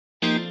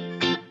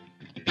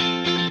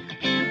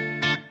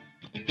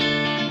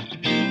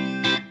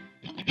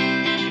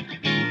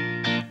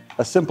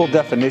a simple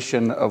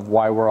definition of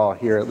why we're all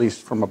here, at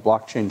least from a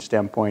blockchain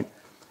standpoint.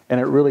 And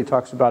it really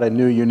talks about a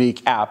new,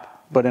 unique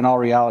app, but in all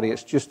reality,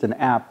 it's just an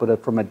app,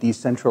 but from a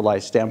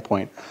decentralized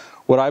standpoint.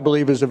 What I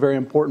believe is a very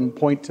important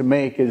point to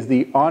make is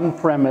the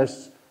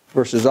on-premise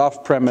versus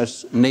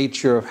off-premise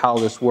nature of how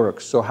this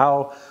works. So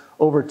how,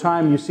 over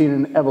time, you've seen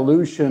an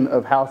evolution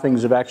of how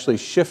things have actually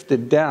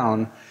shifted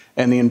down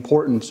and the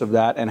importance of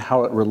that and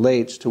how it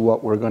relates to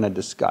what we're going to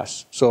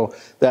discuss. So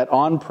that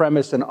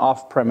on-premise and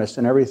off-premise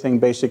and everything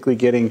basically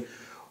getting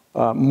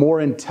more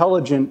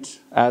intelligent,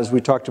 as we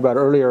talked about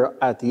earlier,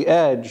 at the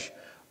edge,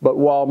 but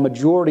while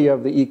majority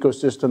of the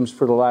ecosystems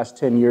for the last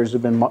 10 years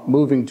have been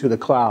moving to the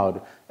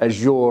cloud,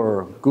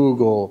 Azure,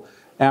 Google,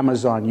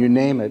 Amazon, you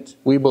name it,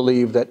 we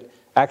believe that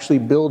actually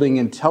building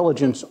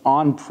intelligence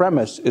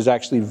on-premise is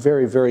actually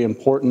very, very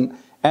important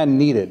and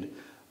needed.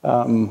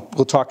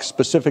 We'll talk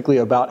specifically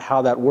about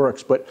how that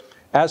works, but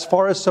as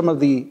far as some of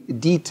the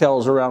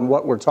details around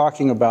what we're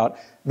talking about,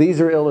 these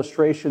are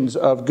illustrations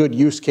of good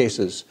use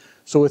cases.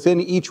 So within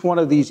each one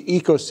of these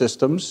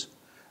ecosystems,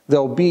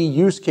 there'll be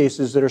use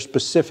cases that are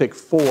specific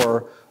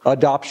for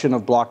adoption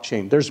of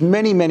blockchain. There's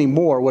many, many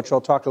more, which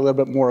I'll talk a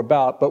little bit more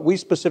about, but we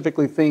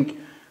specifically think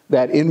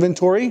that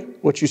inventory,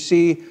 which you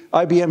see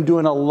IBM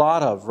doing a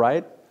lot of,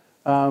 right?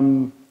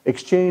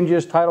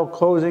 Exchanges, title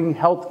closing,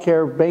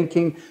 healthcare,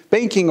 banking.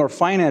 Banking or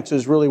finance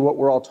is really what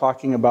we're all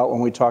talking about when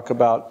we talk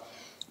about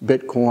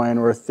Bitcoin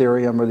or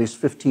Ethereum or these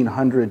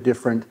 1,500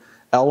 different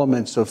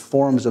elements of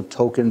forms of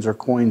tokens or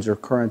coins or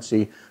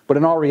currency. But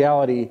in all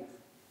reality,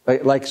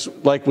 like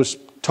was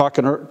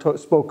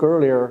spoke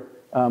earlier,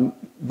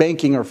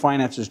 banking or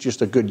finance is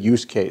just a good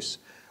use case.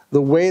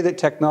 The way that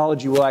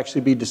technology will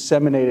actually be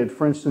disseminated,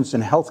 for instance,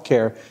 in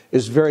healthcare,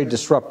 is very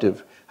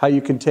disruptive. How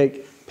you can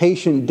take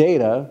patient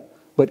data,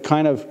 but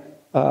kind of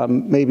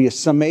maybe a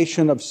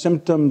summation of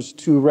symptoms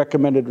to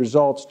recommended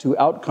results to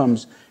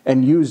outcomes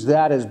and use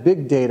that as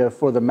big data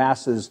for the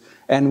masses.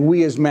 And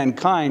we as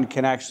mankind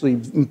can actually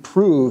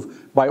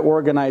improve by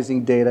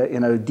organizing data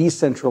in a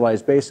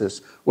decentralized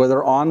basis,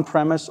 whether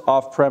on-premise,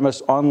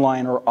 off-premise,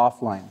 online, or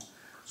offline.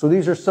 So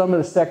these are some of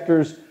the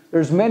sectors.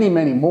 There's many,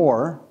 many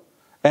more,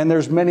 and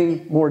there's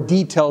many more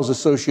details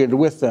associated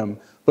with them.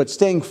 But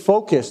staying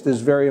focused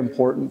is very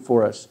important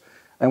for us.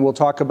 And we'll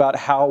talk about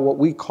how what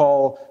we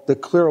call the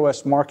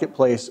ClearOS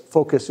marketplace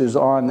focuses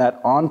on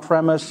that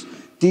on-premise,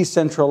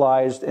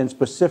 decentralized, and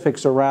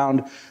specifics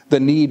around the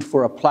need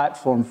for a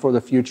platform for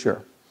the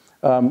future.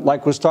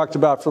 Like was talked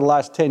about for the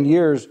last 10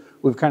 years,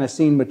 we've kind of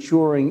seen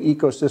maturing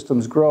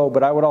ecosystems grow,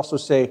 but I would also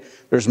say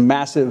there's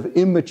massive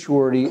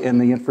immaturity in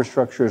the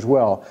infrastructure as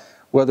well.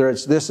 Whether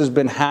it's this has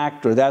been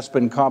hacked or that's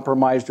been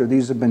compromised or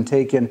these have been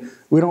taken,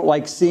 we don't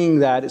like seeing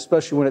that,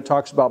 especially when it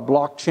talks about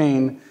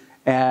blockchain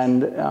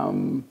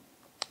and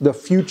the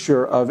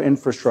future of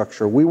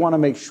infrastructure. We want to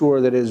make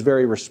sure that it is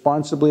very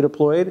responsibly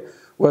deployed,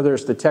 whether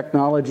it's the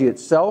technology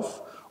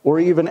itself or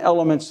even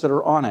elements that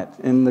are on it.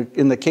 In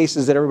the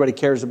cases that everybody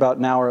cares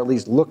about now, or at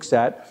least looks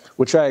at,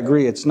 which I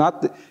agree, it's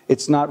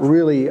not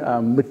really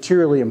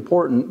materially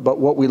important, but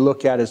what we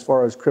look at as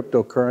far as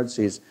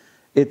cryptocurrencies,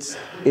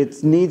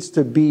 it needs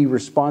to be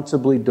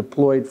responsibly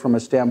deployed from a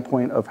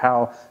standpoint of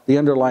how the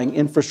underlying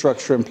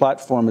infrastructure and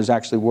platform is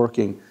actually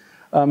working.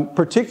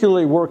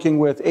 Particularly working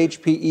with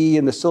HPE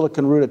and the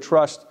Silicon Root of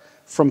Trust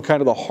from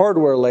kind of the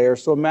hardware layer.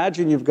 So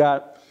imagine you've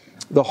got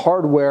the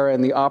hardware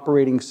and the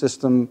operating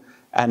system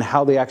and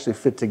how they actually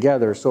fit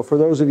together. So for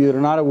those of you that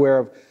are not aware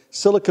of,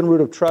 Silicon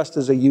Root of Trust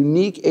is a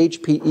unique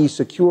HPE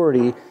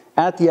security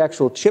at the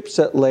actual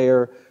chipset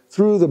layer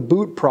through the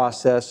boot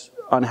process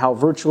on how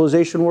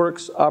virtualization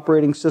works,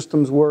 operating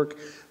systems work,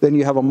 then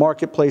you have a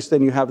marketplace,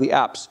 then you have the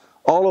apps.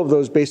 All of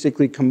those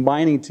basically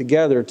combining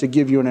together to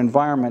give you an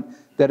environment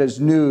that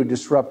is new,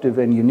 disruptive,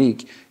 and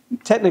unique.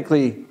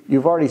 Technically,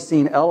 you've already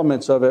seen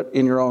elements of it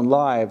in your own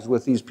lives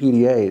with these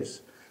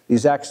PDAs.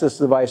 These access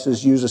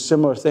devices use a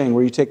similar thing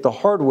where you take the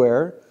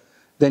hardware,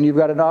 then you've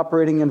got an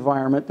operating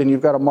environment, then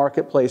you've got a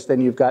marketplace, then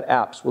you've got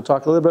apps. We'll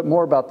talk a little bit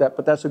more about that,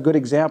 but that's a good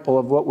example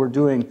of what we're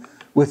doing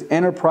with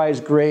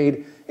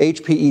enterprise-grade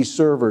HPE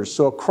servers.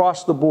 So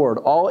across the board,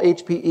 all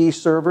HPE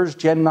servers,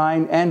 Gen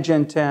 9 and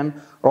Gen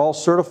 10, are all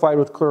certified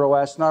with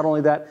ClearOS. Not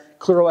only that,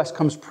 ClearOS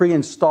comes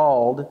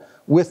pre-installed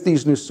with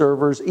these new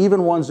servers.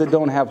 Even ones that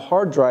don't have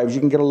hard drives, you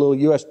can get a little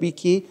USB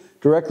key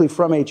directly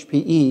from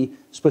HPE,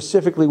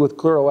 specifically with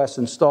ClearOS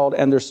installed,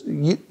 and there's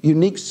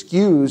unique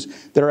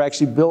SKUs that are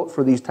actually built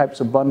for these types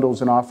of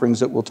bundles and offerings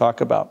that we'll talk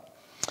about.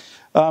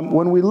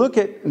 When we look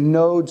at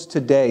nodes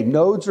today,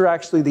 nodes are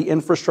actually the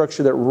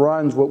infrastructure that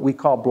runs what we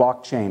call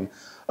blockchain.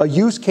 A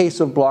use case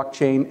of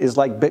blockchain is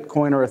like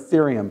Bitcoin or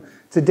Ethereum.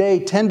 Today,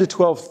 10 to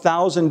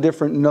 12,000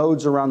 different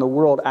nodes around the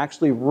world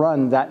actually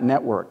run that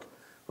network,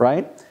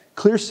 right?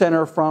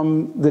 ClearCenter,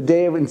 from the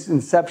day of its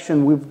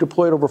inception, we've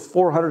deployed over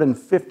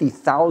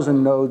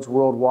 450,000 nodes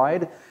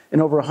worldwide in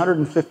over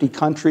 150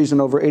 countries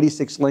and over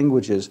 86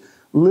 languages.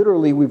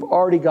 Literally, we've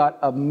already got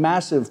a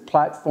massive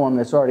platform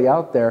that's already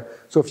out there.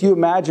 So if you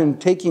imagine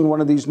taking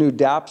one of these new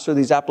Dapps or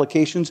these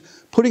applications,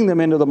 putting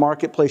them into the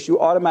marketplace, you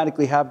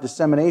automatically have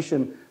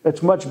dissemination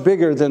that's much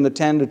bigger than the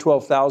 10 to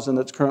 12,000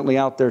 that's currently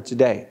out there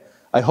today.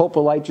 I hope a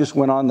light just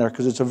went on there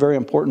because it's a very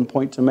important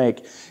point to make.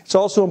 It's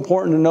also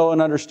important to know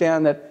and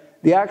understand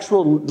that the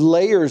actual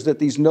layers that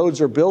these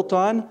nodes are built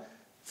on,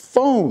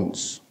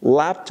 phones,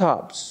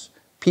 laptops,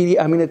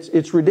 I mean,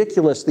 it's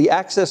ridiculous. The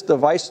access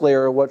device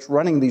layer of what's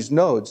running these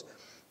nodes,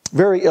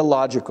 very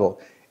illogical.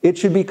 It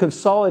should be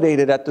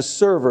consolidated at the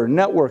server,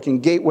 network,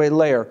 and gateway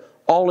layer,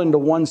 all into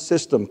one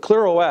system.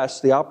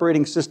 ClearOS, the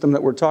operating system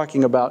that we're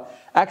talking about,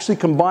 actually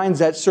combines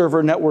that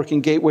server, network,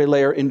 and gateway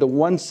layer into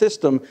one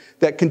system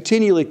that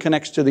continually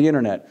connects to the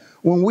internet.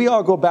 When we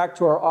all go back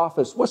to our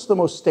office, what's the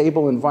most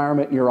stable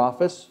environment in your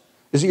office?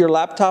 Is it your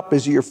laptop?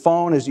 Is it your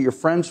phone? Is it your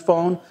friend's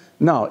phone?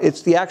 No,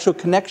 it's the actual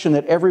connection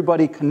that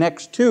everybody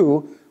connects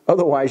to.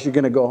 Otherwise, you're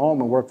going to go home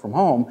and work from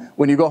home.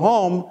 When you go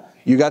home,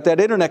 you got that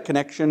internet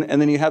connection,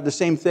 and then you have the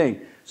same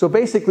thing. So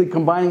basically,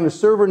 combining the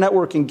server,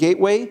 network, and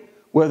gateway,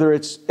 whether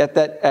it's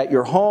at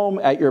your home,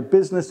 at your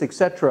business,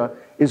 etc.,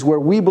 is where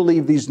we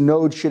believe these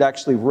nodes should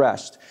actually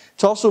rest.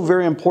 It's also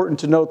very important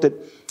to note that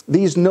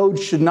these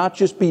nodes should not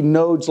just be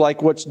nodes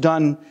like what's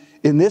done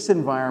in this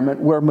environment,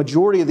 where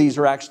majority of these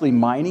are actually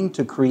mining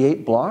to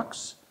create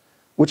blocks,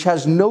 which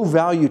has no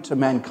value to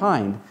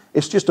mankind.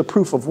 It's just a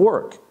proof of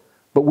work.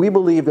 But we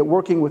believe that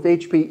working with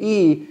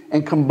HPE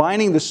and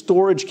combining the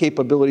storage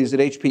capabilities that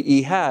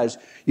HPE has,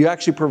 you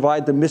actually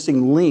provide the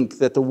missing link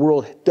that the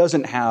world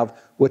doesn't have,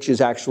 which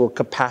is actual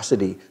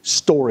capacity,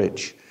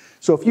 storage.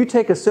 So if you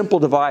take a simple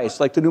device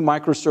like the new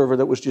microserver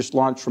that was just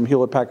launched from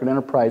Hewlett Packard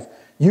Enterprise,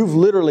 you've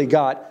literally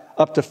got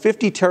up to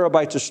 50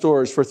 terabytes of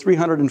storage for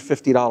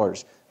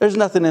 $350. There's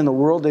nothing in the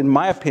world, in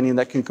my opinion,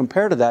 that can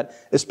compare to that,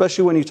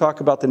 especially when you talk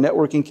about the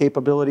networking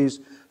capabilities,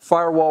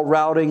 firewall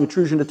routing,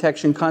 intrusion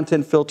detection,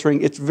 content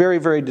filtering. It's very,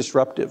 very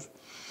disruptive.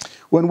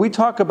 When we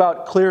talk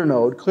about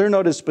ClearNODE,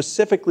 ClearNODE is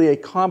specifically a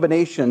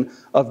combination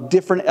of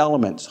different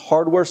elements,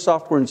 hardware,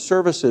 software, and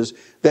services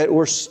that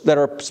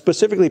are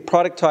specifically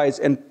productized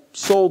and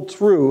sold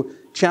through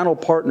channel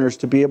partners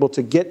to be able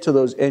to get to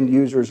those end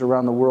users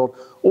around the world,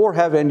 or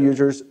have end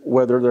users,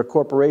 whether they're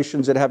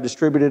corporations that have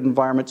distributed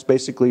environments,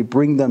 basically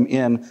bring them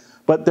in.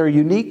 But they're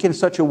unique in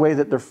such a way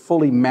that they're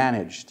fully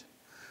managed.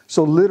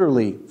 So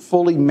literally,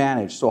 fully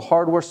managed. So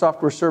hardware,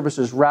 software,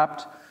 services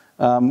wrapped.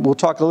 We'll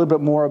talk a little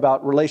bit more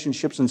about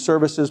relationships and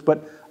services.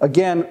 But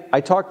again,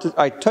 I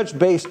touched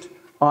base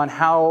on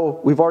how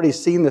we've already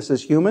seen this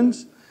as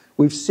humans.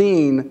 We've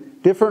seen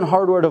different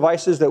hardware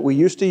devices that we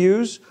used to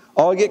use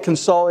all get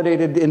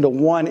consolidated into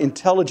one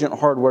intelligent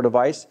hardware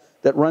device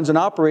that runs an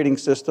operating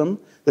system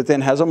that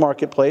then has a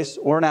marketplace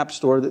or an app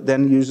store that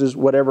then uses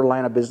whatever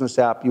line of business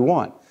app you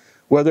want.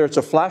 Whether it's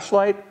a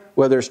flashlight,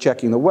 whether it's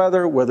checking the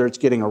weather, whether it's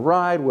getting a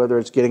ride, whether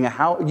it's getting a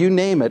house, you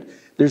name it.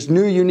 There's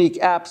new unique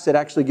apps that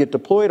actually get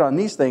deployed on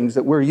these things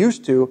that we're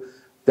used to.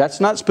 That's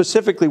not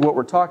specifically what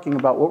we're talking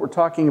about. What we're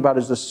talking about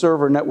is the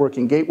server, network,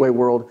 and gateway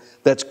world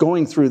that's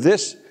going through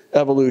this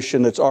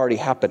evolution that's already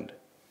happened.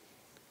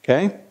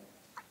 Okay?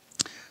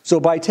 So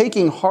by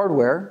taking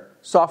hardware,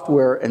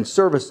 software, and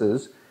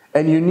services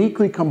and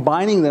uniquely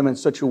combining them in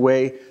such a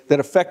way that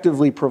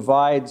effectively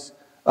provides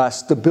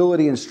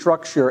stability and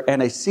structure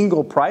and a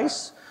single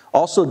price,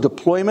 also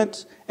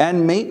deployment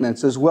and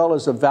maintenance, as well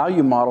as a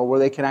value model where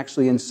they can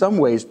actually in some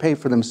ways pay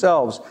for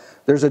themselves,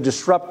 there's a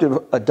disruptive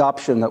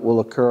adoption that will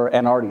occur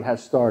and already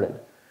has started.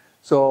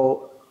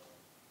 So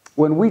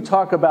when we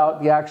talk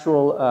about the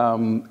actual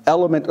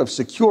element of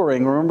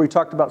securing, remember we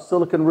talked about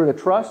silicon root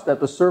of trust at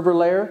the server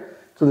layer,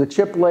 to the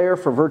chip layer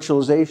for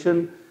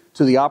virtualization,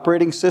 to the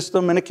operating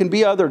system, and it can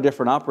be other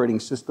different operating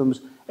systems,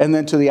 and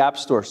then to the app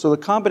store. So the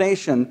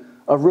combination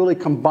of really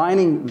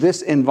combining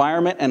this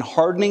environment and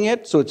hardening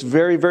it so it's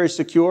very, very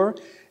secure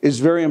is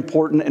very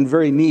important and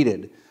very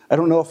needed. I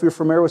don't know if you're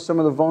familiar with some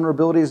of the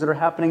vulnerabilities that are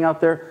happening out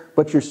there,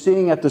 but you're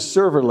seeing at the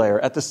server layer,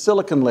 at the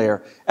silicon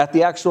layer, at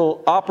the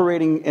actual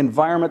operating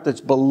environment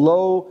that's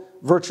below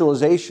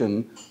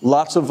virtualization,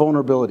 lots of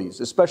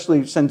vulnerabilities,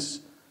 especially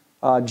since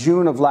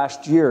June of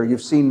last year.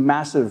 You've seen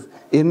massive,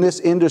 in this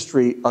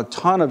industry, a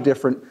ton of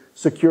different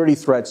security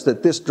threats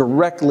that this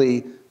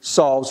directly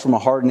solves from a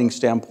hardening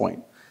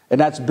standpoint. And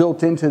that's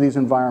built into these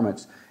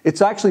environments.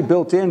 It's actually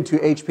built into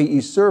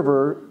HPE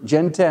server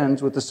Gen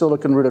 10s with the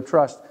silicon root of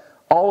trust,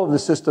 all of the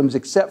systems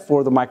except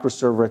for the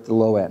microserver at the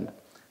low end.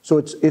 So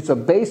it's a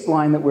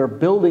baseline that we're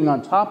building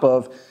on top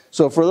of.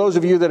 So for those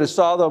of you that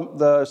saw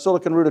the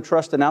silicon root of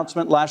trust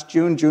announcement last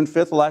June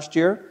 5th last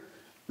year,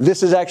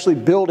 this is actually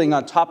building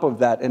on top of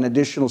that an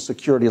additional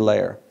security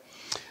layer.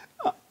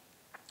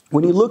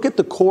 When you look at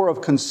the core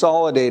of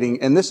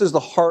consolidating, and this is the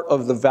heart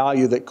of the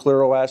value that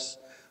ClearOS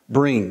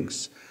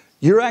brings,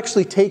 you're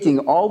actually taking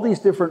all these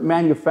different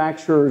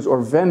manufacturers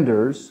or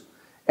vendors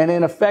and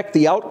in effect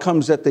the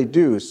outcomes that they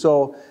do.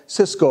 So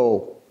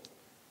Cisco,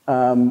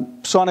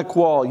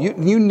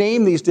 SonicWall, you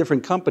name these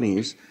different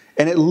companies,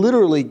 and it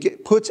literally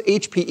puts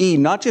HPE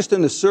not just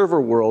in the server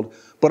world,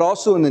 but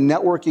also in the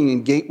networking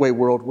and gateway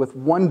world with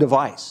one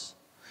device.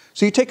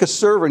 So you take a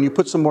server and you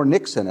put some more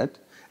NICs in it,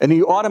 and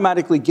you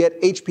automatically get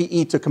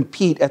HPE to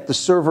compete at the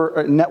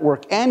server,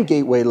 network, and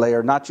gateway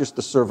layer, not just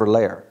the server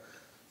layer.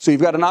 So you've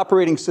got an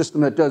operating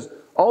system that does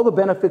all the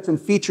benefits and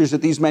features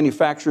that these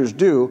manufacturers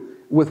do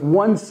with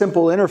one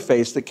simple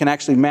interface that can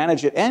actually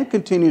manage it and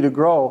continue to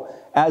grow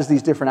as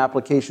these different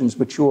applications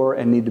mature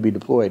and need to be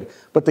deployed.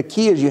 But the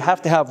key is you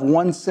have to have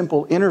one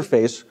simple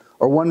interface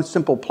or one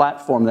simple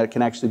platform that it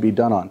can actually be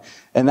done on.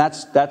 And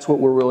that's what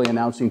we're really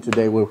announcing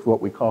today with what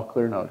we call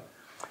ClearNODE.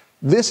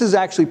 This is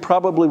actually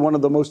probably one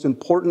of the most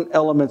important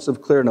elements of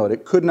ClearNODE.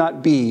 It could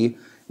not be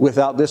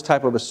without this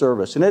type of a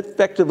service. And it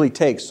effectively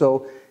takes,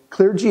 so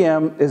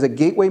ClearGM is a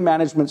gateway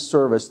management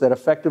service that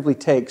effectively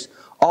takes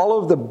all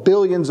of the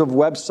billions of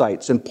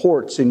websites and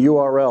ports and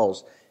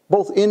URLs,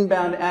 both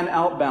inbound and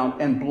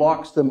outbound, and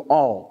blocks them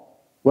all,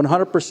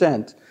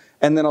 100%,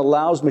 and then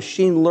allows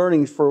machine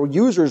learning for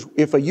users.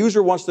 If a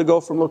user wants to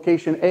go from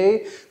location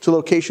A to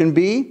location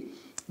B,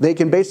 they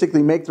can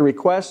basically make the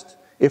request.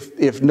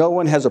 If no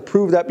one has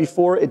approved that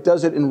before, it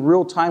does it in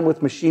real time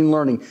with machine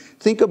learning.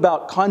 Think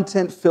about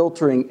content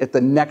filtering at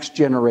the next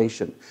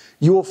generation.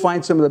 You will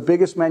find some of the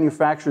biggest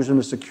manufacturers in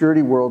the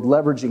security world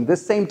leveraging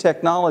this same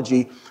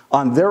technology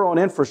on their own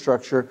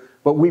infrastructure,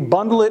 but we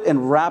bundle it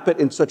and wrap it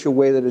in such a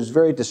way that is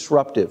very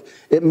disruptive.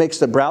 It makes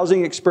the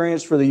browsing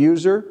experience for the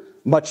user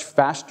much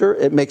faster.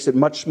 It makes it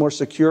much more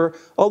secure.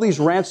 All these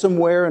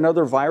ransomware and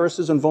other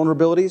viruses and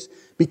vulnerabilities,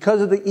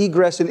 because of the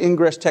egress and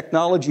ingress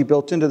technology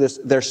built into this,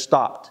 they're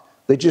stopped.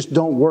 They just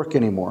don't work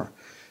anymore.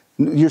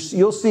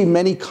 You'll see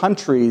many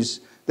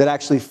countries that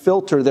actually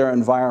filter their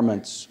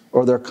environments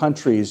or their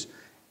countries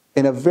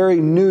in a very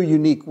new,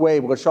 unique way,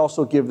 which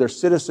also give their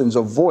citizens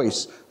a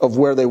voice of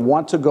where they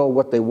want to go,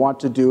 what they want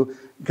to do,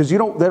 because they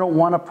don't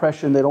want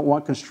oppression, they don't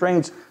want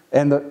constraints,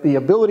 and the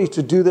ability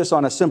to do this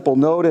on a simple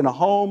node in a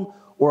home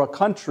or a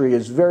country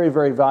is very,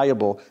 very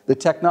valuable. The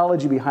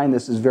technology behind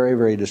this is very,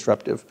 very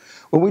disruptive.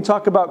 When we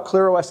talk about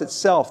ClearOS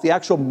itself, the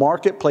actual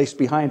marketplace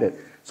behind it.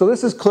 So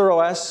this is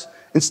ClearOS.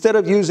 Instead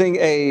of using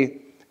a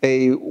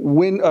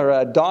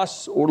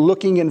DOS or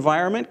looking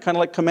environment, kind of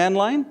like command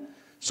line.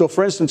 So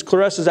for instance,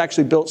 ClearOS is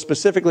actually built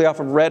specifically off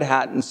of Red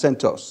Hat and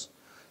CentOS.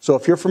 So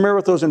if you're familiar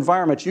with those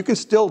environments, you can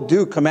still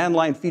do command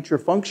line feature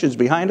functions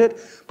behind it,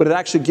 but it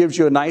actually gives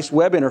you a nice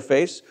web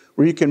interface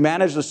where you can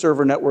manage the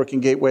server network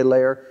and gateway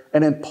layer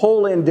and then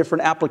pull in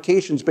different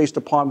applications based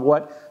upon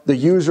what the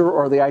user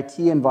or the IT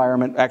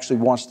environment actually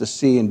wants to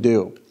see and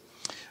do.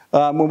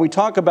 When we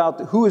talk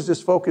about who is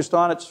this focused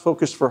on, it's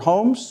focused for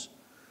homes,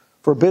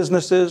 for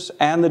businesses,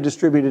 and the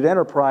distributed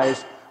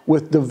enterprise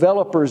with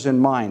developers in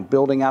mind,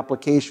 building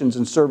applications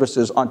and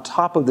services on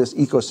top of this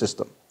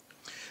ecosystem.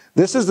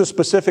 This is the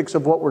specifics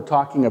of what we're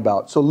talking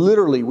about. So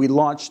literally, we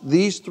launched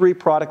these three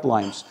product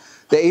lines,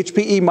 the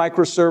HPE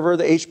microserver,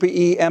 the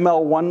HPE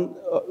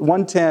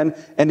ML110,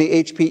 and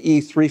the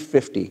HPE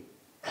 350,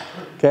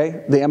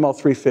 okay, the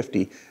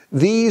ML350.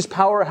 These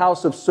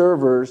powerhouse of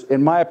servers,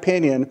 in my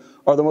opinion,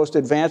 are the most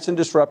advanced and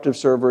disruptive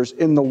servers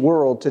in the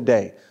world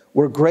today.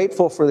 We're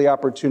grateful for the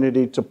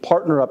opportunity to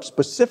partner up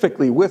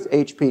specifically with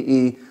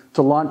HPE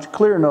to launch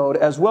ClearNODE,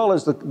 as well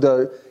as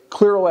the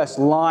ClearOS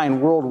line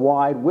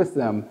worldwide with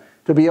them,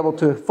 to be able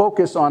to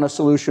focus on a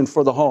solution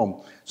for the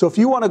home. So if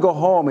you want to go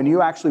home and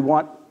you actually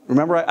want,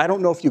 remember, I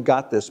don't know if you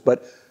got this,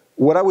 but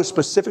what I was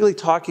specifically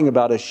talking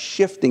about is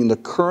shifting the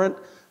current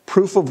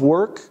proof of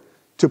work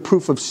to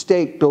proof of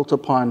stake built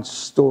upon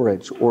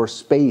storage or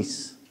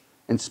space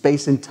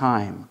and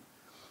time.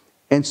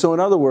 And so in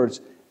other words,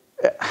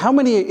 how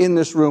many in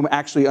this room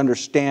actually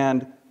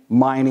understand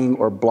mining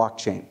or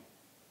blockchain?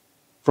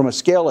 From a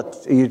scale,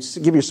 you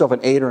give yourself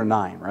an 8 or a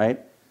 9, right?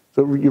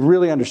 So you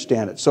really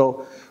understand it.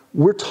 So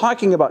we're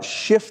talking about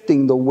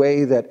shifting the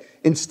way that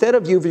instead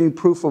of using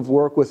proof of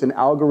work with an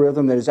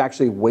algorithm that is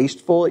actually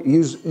wasteful, it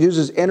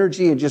uses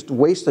energy and just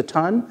wastes a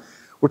ton,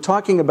 we're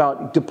talking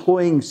about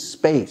deploying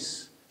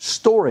space,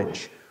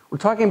 storage. We're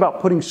talking about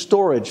putting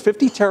storage,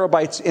 50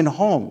 terabytes in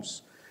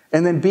homes,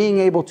 and then being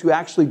able to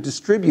actually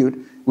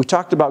distribute. We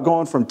talked about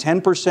going from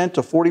 10%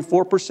 to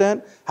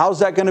 44%. How's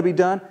that going to be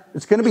done?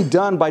 It's going to be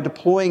done by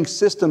deploying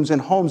systems in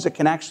homes that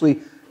can actually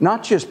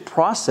not just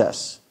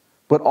process,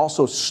 but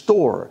also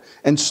store,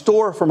 and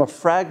store from a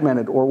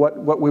fragmented or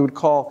what we would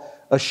call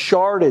a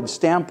sharded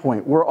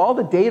standpoint, where all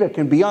the data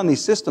can be on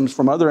these systems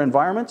from other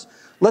environments.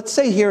 Let's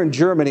say here in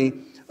Germany,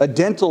 a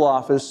dental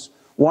office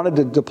wanted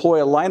to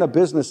deploy a line of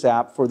business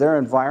app for their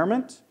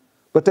environment,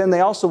 but then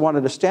they also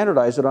wanted to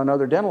standardize it on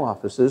other dental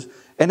offices,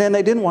 and then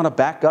they didn't want to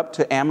back up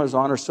to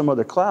Amazon or some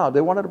other cloud.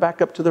 They wanted to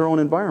back up to their own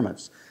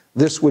environments.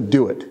 This would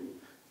do it.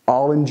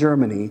 All in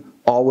Germany,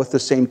 all with the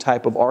same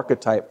type of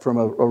archetype from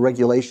a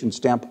regulation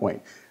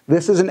standpoint.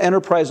 This is an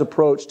enterprise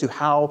approach to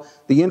how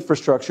the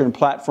infrastructure and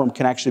platform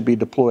can actually be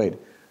deployed.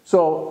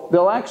 So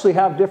they'll actually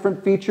have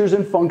different features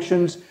and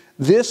functions.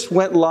 This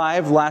went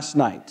live last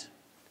night.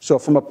 So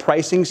from a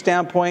pricing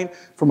standpoint,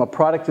 from a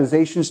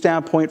productization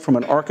standpoint, from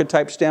an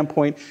archetype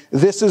standpoint,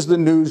 this is the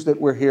news that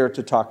we're here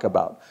to talk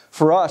about.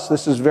 For us,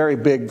 this is very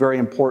big, very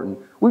important.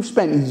 We've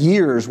spent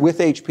years with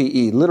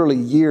HPE, literally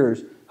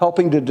years,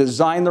 helping to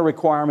design the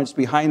requirements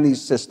behind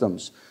these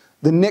systems.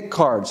 The NIC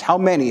cards, how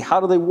many?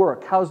 How do they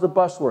work? How does the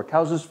bus work?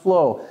 How does this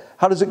flow?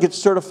 How does it get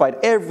certified?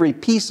 Every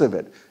piece of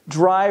it.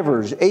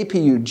 Drivers,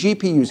 APU,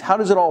 GPUs, how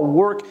does it all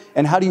work?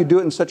 And how do you do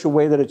it in such a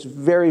way that it's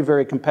very,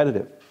 very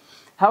competitive?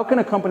 How can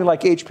a company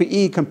like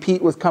HPE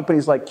compete with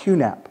companies like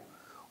QNAP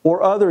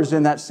or others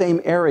in that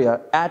same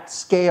area at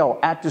scale,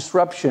 at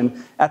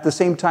disruption, at the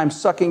same time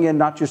sucking in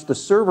not just the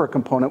server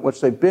component,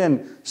 which they've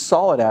been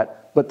solid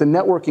at, but the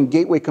network and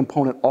gateway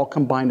component all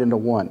combined into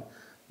one?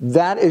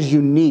 That is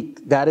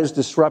unique. That is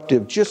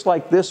disruptive, just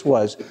like this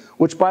was,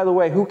 which, by the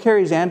way, who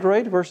carries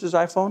Android versus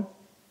iPhone?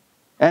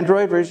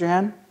 Android, raise your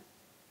hand.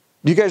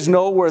 Do you guys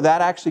know where that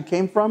actually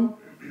came from?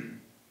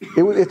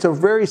 It's a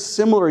very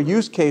similar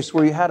use case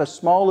where you had a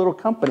small little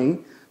company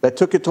that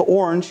took it to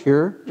Orange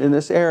here in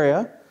this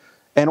area,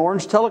 and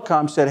Orange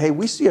Telecom said, hey,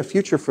 we see a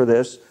future for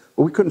this,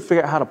 but we couldn't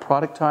figure out how to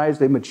productize.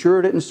 They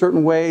matured it in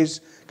certain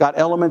ways, got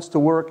elements to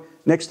work.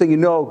 Next thing you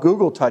know,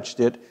 Google touched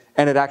it,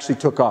 and it actually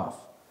took off.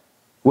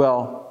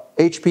 Well,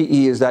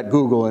 HPE is that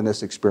Google in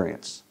this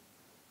experience.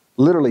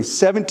 Literally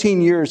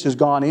 17 years has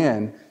gone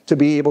in to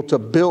be able to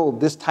build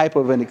this type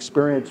of an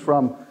experience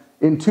from,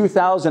 in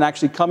 2000,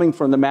 actually coming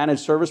from the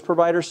managed service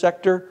provider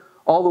sector,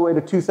 all the way to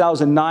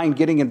 2009,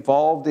 getting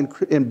involved in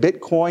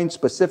Bitcoin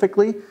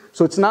specifically.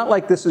 So it's not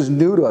like this is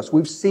new to us.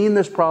 We've seen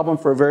this problem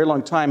for a very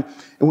long time,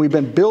 and we've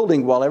been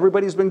building, while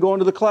everybody's been going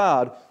to the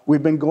cloud,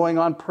 we've been going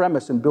on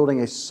premise and building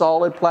a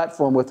solid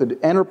platform with an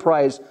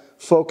enterprise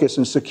focus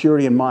and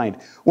security in mind.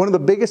 One of the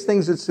biggest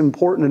things that's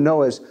important to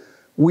know is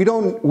we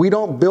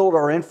don't build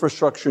our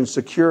infrastructure and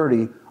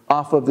security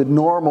off of the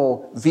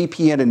normal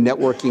VPN and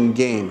networking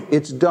game.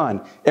 It's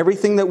done.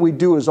 Everything that we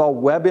do is all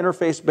web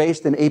interface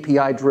based and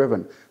API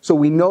driven. So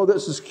we know that the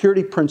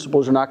security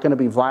principles are not going to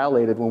be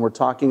violated when we're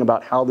talking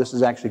about how this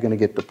is actually going to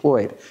get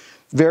deployed.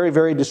 Very,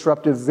 very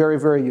disruptive, very,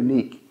 very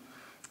unique.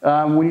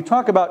 When you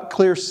talk about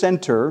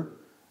ClearCenter,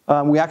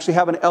 we actually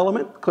have an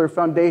element. Clear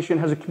Foundation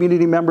has a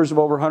community members of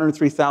over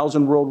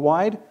 103,000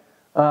 worldwide.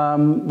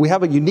 We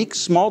have a unique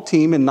small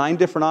team in 9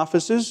 different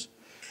offices,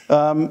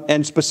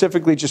 and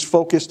specifically just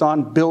focused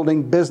on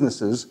building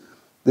businesses.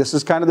 This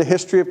is kind of the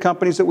history of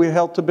companies that we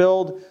helped to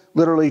build.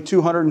 Literally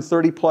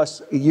 230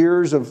 plus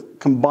years of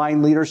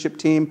combined leadership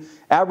team.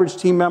 Average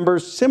team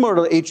members, similar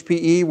to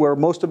HPE, where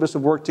most of us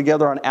have worked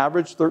together on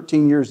average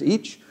 13 years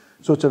each.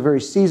 So it's a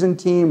very seasoned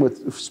team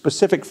with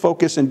specific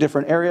focus in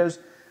different areas.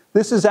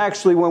 This is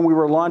actually when we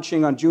were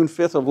launching on June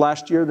 5th of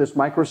last year, this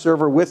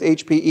microserver with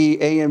HPE,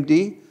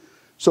 AMD.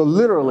 So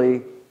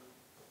literally,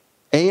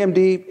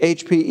 AMD,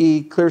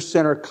 HPE,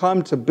 ClearCenter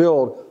come to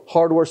build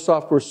hardware,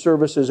 software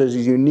services as a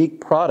unique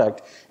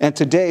product. And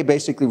today,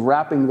 basically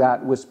wrapping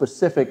that with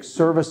specific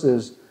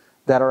services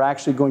that are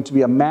actually going to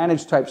be a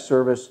managed type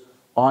service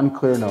on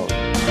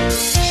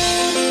ClearNODE.